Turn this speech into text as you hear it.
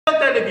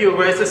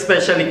televiewers,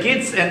 especially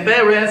kids and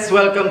parents,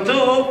 welcome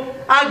to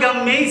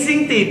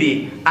AGHAMAZING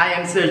TV. I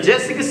am Sir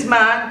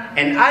Guzman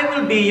and I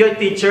will be your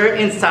teacher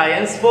in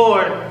Science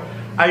 4.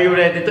 Are you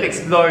ready to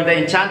explore the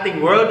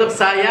enchanting world of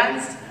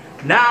science?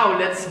 Now,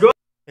 let's go!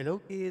 Hello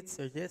kids,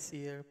 Sir Jess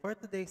here. For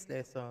today's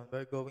lesson,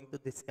 we're going to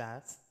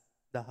discuss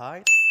the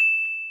heart,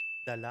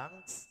 the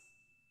lungs,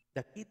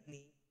 the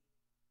kidney,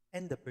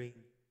 and the brain.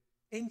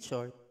 In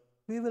short,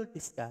 we will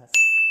discuss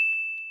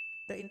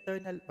the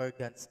internal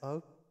organs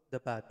of the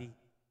body.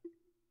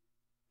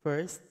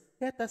 First,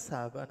 let us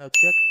have an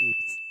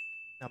objectives.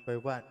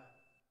 Number 1,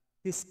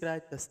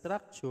 describe the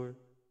structure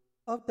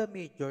of the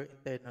major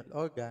internal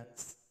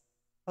organs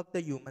of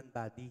the human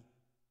body.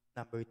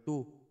 Number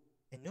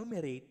 2,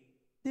 enumerate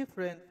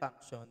different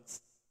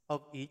functions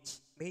of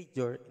each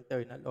major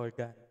internal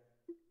organ.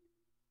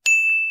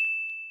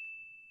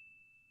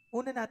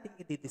 Una nating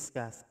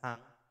i-discuss ang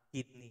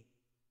kidney.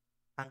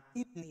 Ang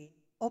kidney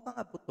o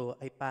mga buto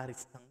ay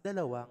pares ng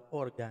dalawang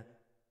organ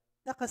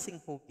na kasing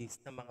hugis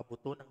ng mga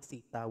buto ng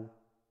sitaw.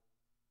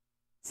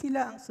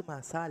 Sila ang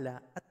sumasala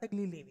at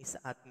naglilinis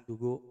sa ating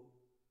dugo.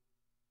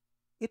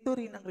 Ito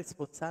rin ang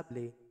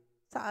responsable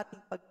sa ating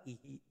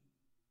pag-ihi.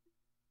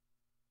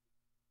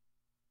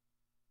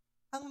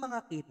 Ang mga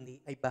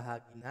kidney ay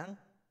bahagi ng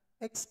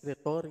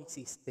excretory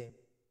system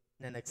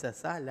na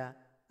nagsasala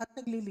at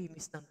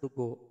naglilinis ng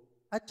dugo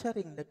at siya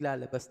ring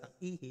naglalabas ng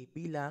ihi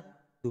bilang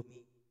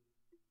dumi.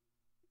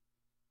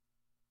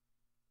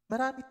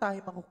 Marami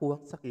tayong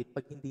makukuhang sakit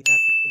pag hindi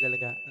natin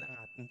ilalagaan ang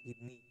ating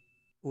kidney.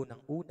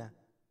 Unang-una,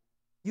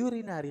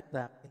 urinary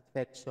tract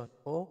infection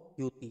o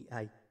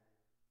UTI.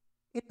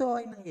 Ito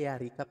ay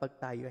nangyayari kapag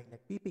tayo ay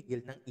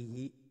nagpipigil ng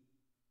ihi.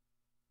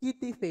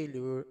 Kidney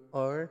failure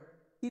or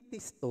kidney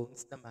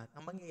stones naman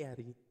ang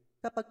mangyayari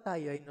kapag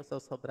tayo ay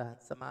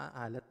nasosobrahan sa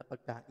maaalat na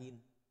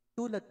pagkain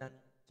tulad ng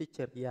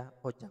chichirya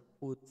o junk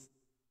foods.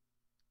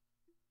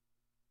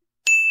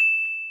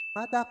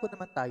 Madako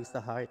naman tayo sa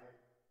heart.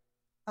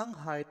 Ang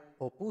heart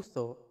o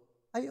puso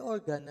ay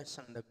organ na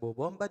siyang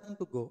nagbobomba ng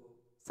dugo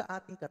sa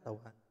ating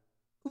katawan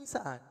kung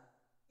saan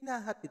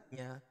hinahatid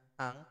niya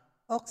ang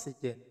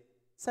oxygen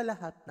sa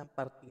lahat ng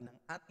parte ng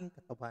ating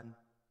katawan.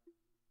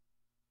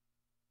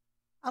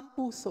 Ang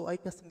puso ay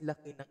kasing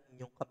laki ng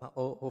inyong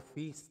kamao o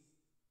fist.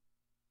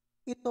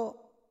 Ito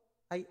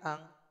ay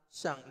ang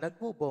siyang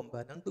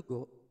nagbobomba ng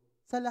dugo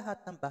sa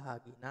lahat ng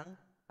bahagi ng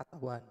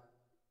katawan.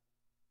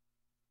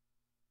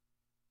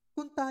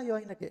 Kung tayo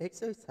ay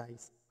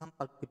nag-exercise, ang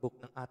pagtibok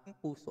ng ating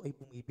puso ay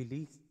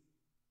bumibilis,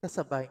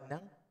 kasabay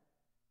ng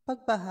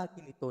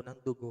pagbahagi nito ng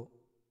dugo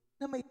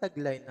na may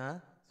taglay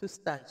na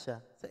sustansya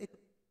sa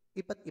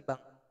iba't ibang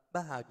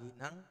bahagi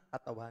ng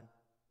katawan.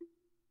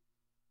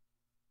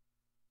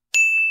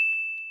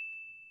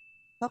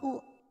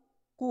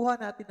 Makukuha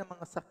natin ng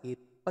mga sakit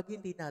pag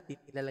hindi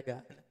natin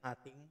ilalagaan ang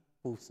ating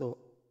puso.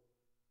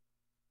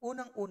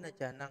 Unang-una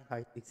dyan ang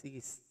heart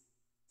disease,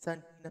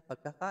 sanhi na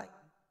pagkakain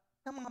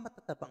ng mga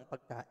matatabang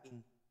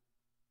pagkain.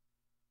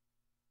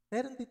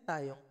 Meron din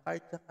tayong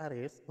cardiac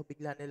arrest o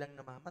bigla nilang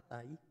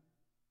namamatay,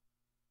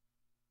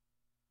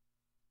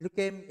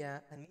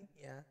 leukemia,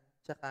 anemia,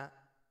 tsaka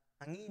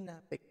angina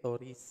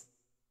pectoris.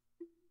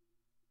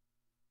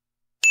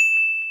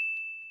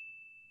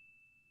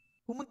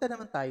 Pumunta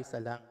naman tayo sa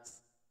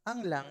lungs.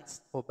 Ang lungs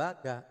o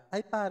baga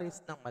ay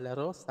pares ng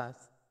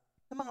malarosas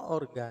na mga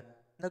organ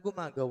na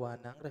gumagawa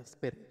ng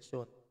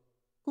respiration,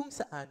 kung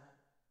saan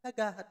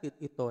naghahatid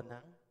ito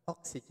ng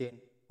oxygen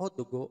o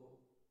dugo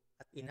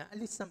at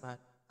inaalis naman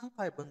ang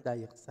carbon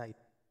dioxide.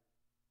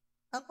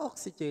 Ang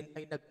oxygen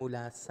ay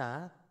nagmula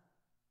sa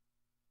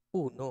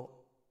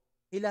puno.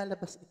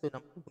 Ilalabas ito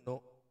ng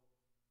puno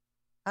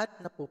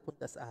at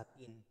napupunta sa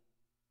atin.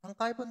 Ang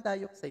carbon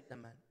dioxide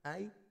naman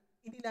ay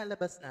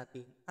inilalabas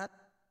natin at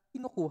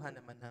kinukuha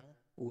naman ng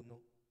puno.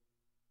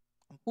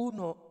 Ang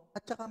puno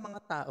at saka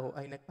mga tao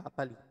ay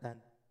nagpapalitan.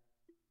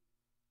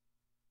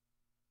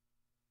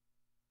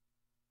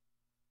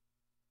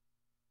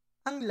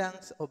 Ang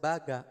lungs o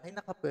baga ay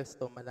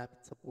nakapwesto malapit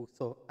sa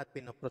puso at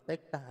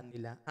pinoprotektahan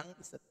nila ang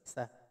isa't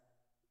isa.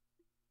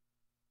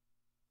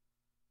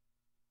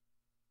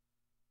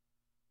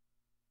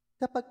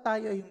 Kapag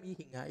tayo ay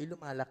humihinga, ay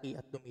lumalaki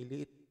at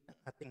lumiliit ang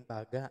ating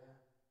baga.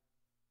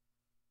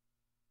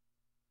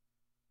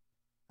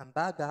 Ang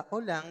baga o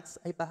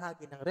lungs ay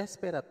bahagi ng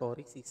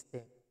respiratory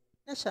system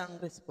na siyang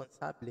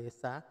responsable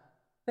sa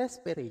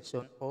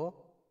respiration o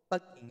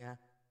paghinga.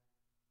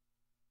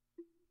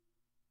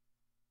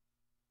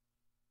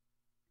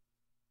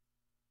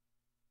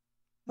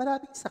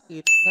 Maraming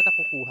sakit na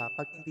nakukuha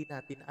pag hindi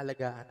natin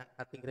alagaan ang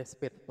ating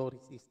respiratory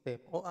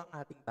system o ang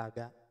ating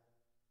baga.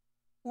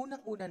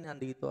 Unang-una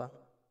nandito ang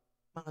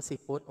mga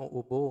sipon o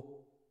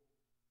ubo,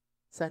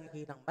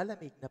 sanhi ng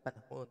malamig na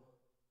panahon,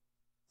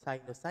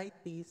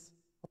 sinusitis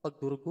o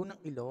pagdurugo ng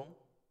ilong,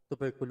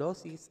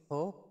 tuberculosis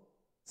o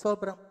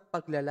sobrang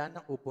paglala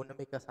ng ubo na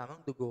may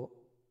kasamang dugo,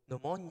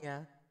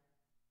 pneumonia,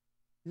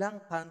 lung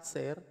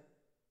cancer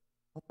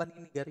o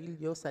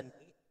paninigarilyo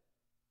sanhi,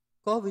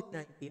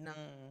 COVID-19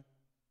 ang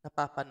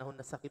napapanahon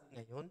na sakit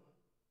ngayon,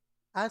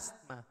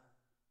 asthma,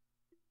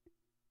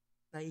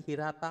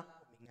 nahihirapang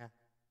huminga.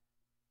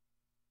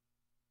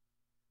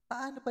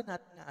 Paano ba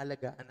natin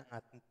naalagaan ang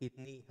ating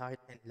kidney,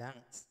 heart, and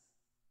lungs?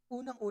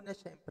 Unang-una,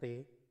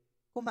 syempre,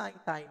 kumain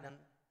tayo ng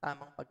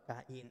tamang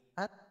pagkain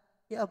at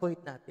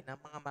i-avoid natin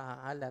ang mga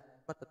maaalat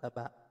at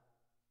matataba.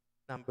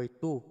 Number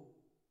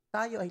 2,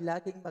 tayo ay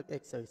laging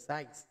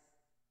mag-exercise.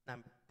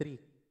 Number 3,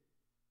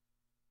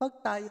 pag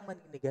tayong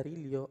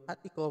maninigarilyo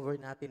at i-cover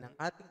natin ang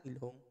ating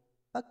ilong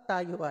pag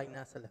tayo ay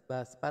nasa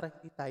labas para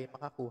hindi tayo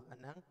makakuha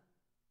ng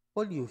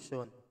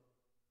pollution.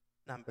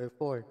 Number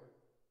 4,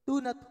 do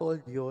not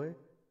hold your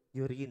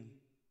urine.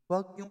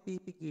 Huwag niyong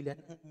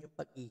pipigilan ang inyong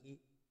pag-ihi.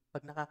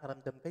 Pag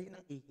nakakaramdam kayo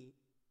ng ihi,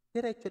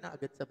 diretso na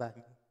agad sa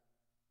banyo.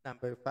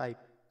 Number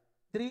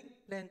 5,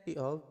 drink plenty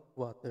of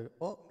water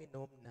o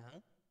uminom ng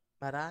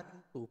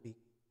maraming tubig.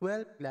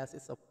 12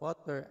 glasses of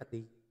water a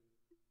day.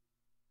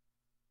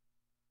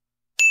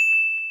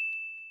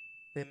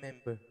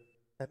 Remember,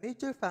 the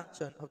major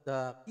function of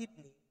the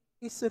kidney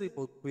is to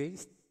remove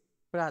waste,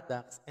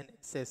 products, and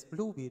excess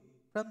fluid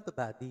from the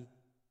body.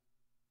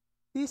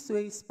 These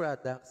waste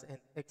products and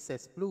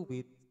excess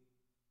fluid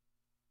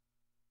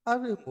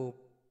are removed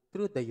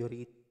through the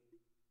urine.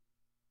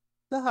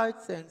 The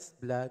heart sends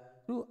blood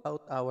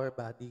throughout our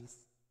bodies,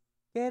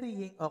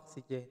 carrying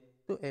oxygen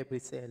to every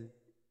cell.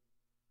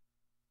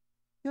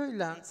 Your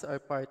lungs are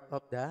part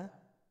of the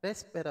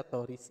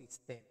respiratory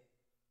system,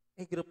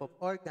 a group of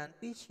organ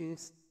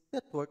tissues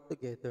that work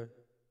together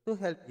to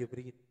help you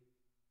breathe.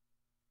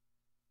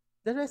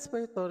 The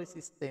respiratory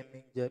system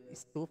main job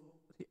is to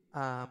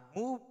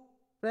move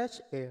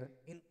fresh air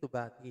into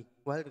body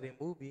while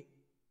removing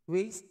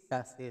waste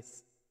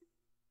gases.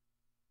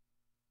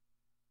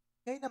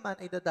 Ngayon naman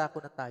ay dadako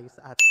na tayo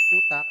sa ating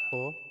utak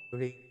o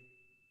brain.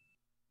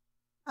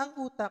 Ang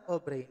utak o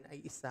brain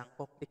ay isang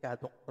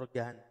komplikadong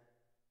organ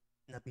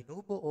na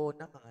binubuo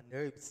ng mga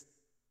nerves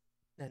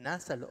na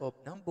nasa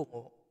loob ng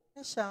bungo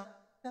na siyang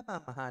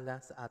namamahala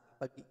sa ating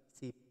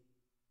pag-iisip,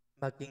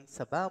 maging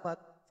sa bawat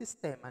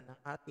sistema ng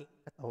ating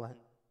katawan.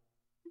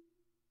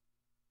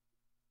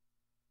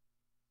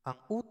 Ang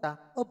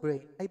utak o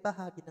brain ay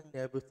bahagi ng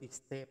nervous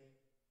system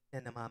na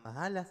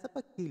namamahala sa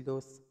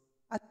pagkilos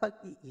at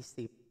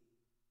pag-iisip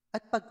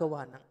at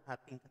paggawa ng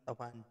ating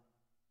katawan.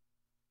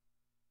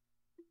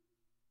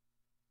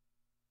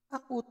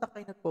 Ang utak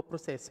ay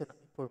nagpoproseso ng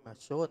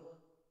impormasyon,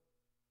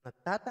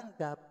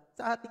 nagtatanggap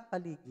sa ating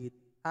paligid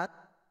at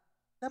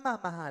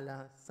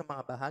namamahala sa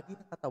mga bahagi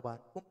ng katawan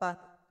kung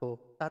paano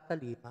ito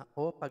tatalima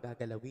o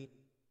pagagalawin.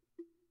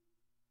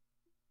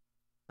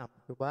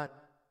 Number 1,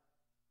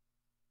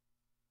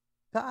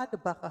 gaano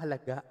ba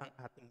kahalaga ang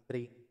ating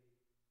brain?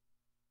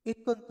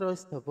 It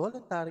controls the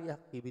voluntary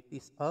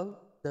activities of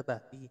the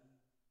body.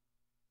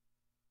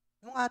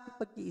 Yung ating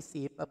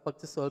pag-iisip at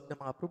pagsasolve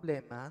ng mga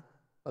problema,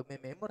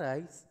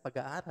 pag-memorize,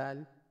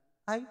 pag-aaral,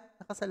 ay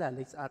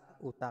nakasalalay sa ating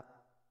utak.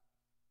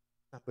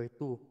 Number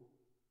 2,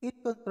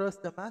 it controls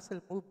the muscle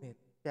movement.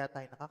 Kaya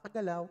tayo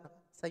nakakagalaw,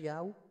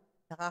 nakakasayaw,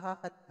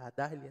 nakakakanta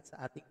dahil yan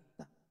sa ating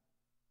utak.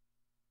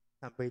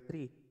 Number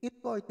 3, it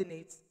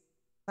coordinates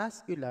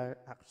muscular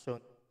action.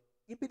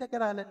 Yung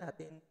pinag-aralan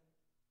natin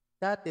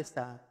dati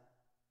sa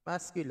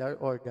muscular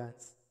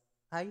organs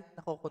ay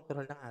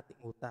nakokontrol ng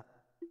ating utak.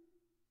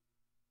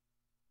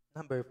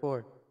 Number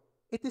 4,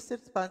 it is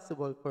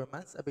responsible for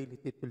man's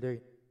ability to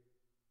learn.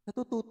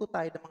 Natututo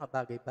tayo ng mga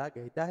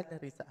bagay-bagay dahil na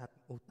rin sa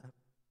ating utak.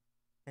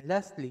 And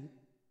lastly,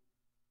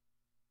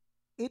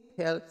 it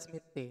helps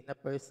maintain a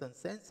person's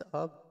sense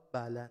of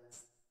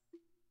balance.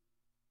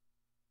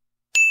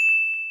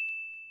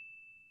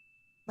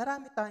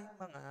 Marami tayong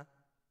mga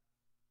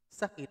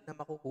sakit na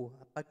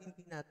makukuha pag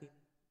hindi natin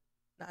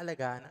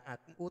naalagaan ang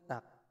ating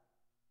utak.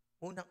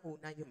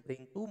 Unang-una yung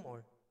brain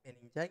tumor,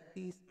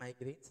 meningitis,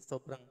 migraine sa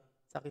sobrang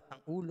sakit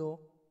ng ulo,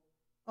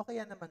 o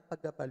kaya naman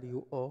pagkabaliw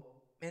o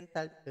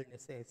mental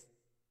illnesses.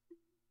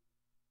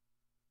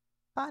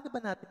 Paano ba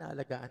natin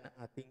naalagaan ang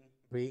ating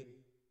brain?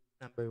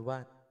 Number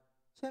 1,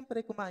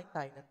 syempre kumain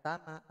tayo ng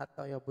tama at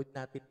avoid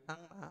natin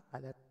ang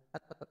maaalat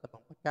at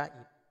matatabang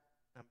pagkain.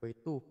 Number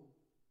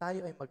 2, tayo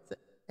ay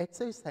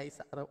mag-exercise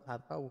sa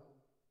araw-araw.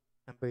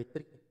 Number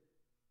 3,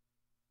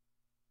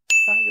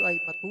 tayo ay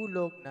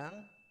matulog ng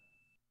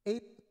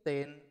 8 to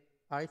 10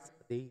 hours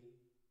a day.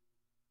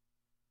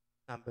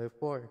 Number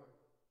 4,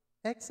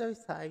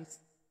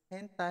 exercise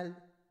mental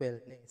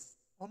wellness.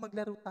 O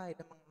maglaro tayo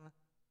ng mga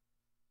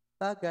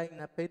bagay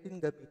na pwedeng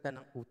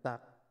gamitan ng utak.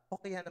 O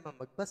kaya naman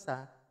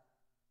magbasa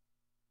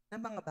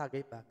ng mga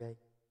bagay-bagay.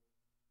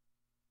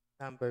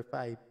 Number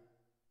 5,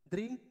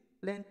 drink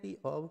plenty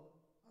of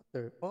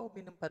water. O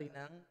uminom pa rin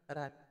ng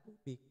maraming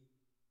tubig.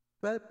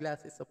 12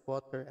 glasses of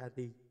water a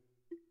day.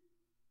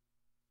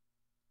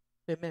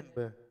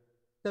 Remember,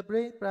 the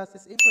brain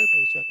processes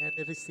information and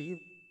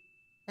receive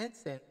and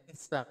send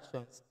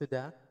instructions to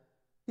the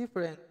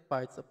different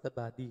parts of the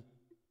body.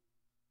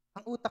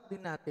 Ang utak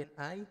din natin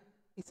ay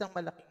isang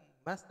malaking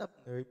mass of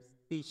nerves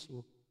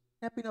tissue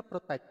na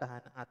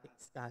pinoprotektahan ng ating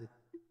skull.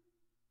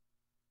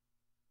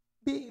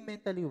 Being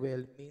mentally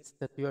well means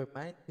that your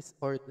mind is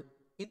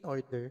in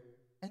order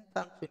and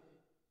functioning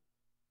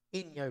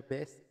in your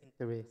best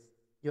interest.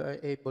 you are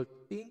able to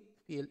think,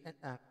 feel, and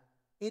act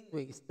in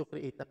ways to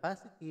create a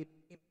positive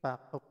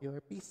impact of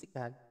your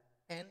physical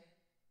and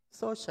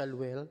social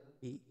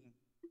well-being.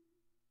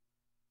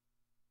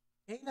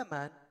 Ngayon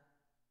naman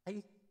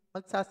ay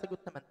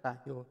magsasagot naman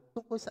tayo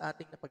tungkol sa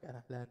ating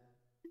napag-aralan.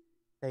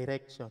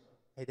 Direction.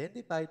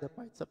 Identify the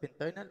parts of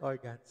internal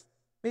organs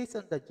based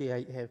on the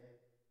GIF.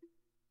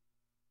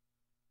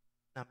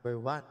 Number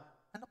 1.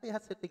 Ano kaya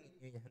sa tingin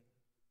nyo yan?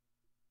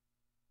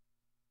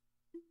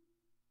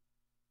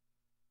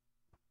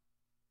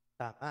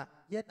 Tama.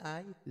 Yan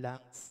ay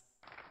lungs.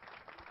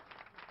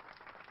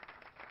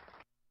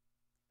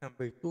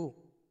 Number 2.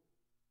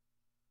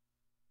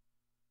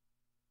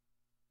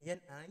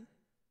 Yan ay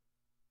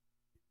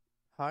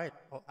heart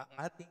o ang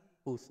ating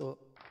puso.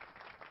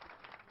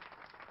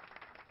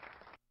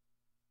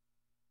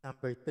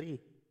 Number 3.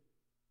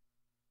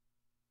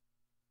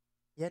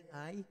 Yan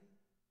ay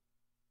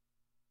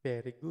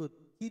very good,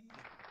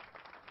 kidney.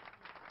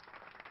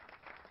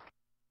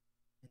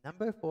 And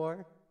number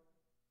 4.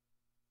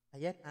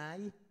 Ayan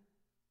ay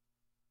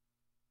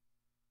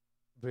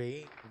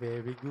brain,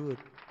 very good.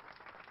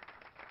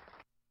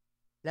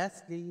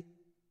 Lastly,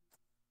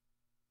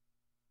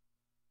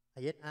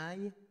 ayan ay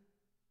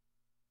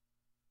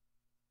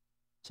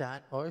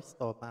chan or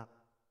stomach.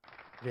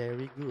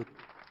 Very good.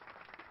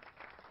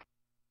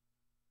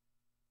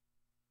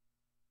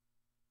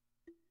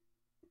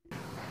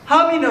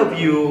 How many of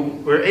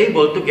you were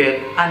able to get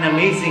an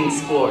amazing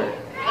score?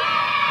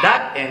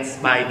 That ends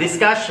my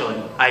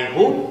discussion. I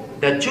hope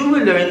that you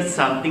will learn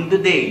something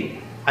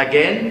today.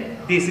 Again,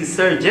 this is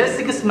Sir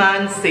Jesse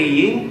Guzman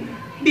saying,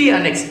 be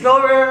an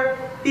explorer,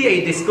 be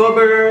a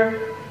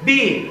discoverer,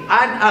 be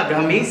an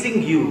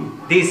AGHAMAZING you.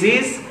 This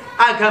is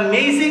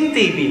AGHAMAZING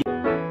TV.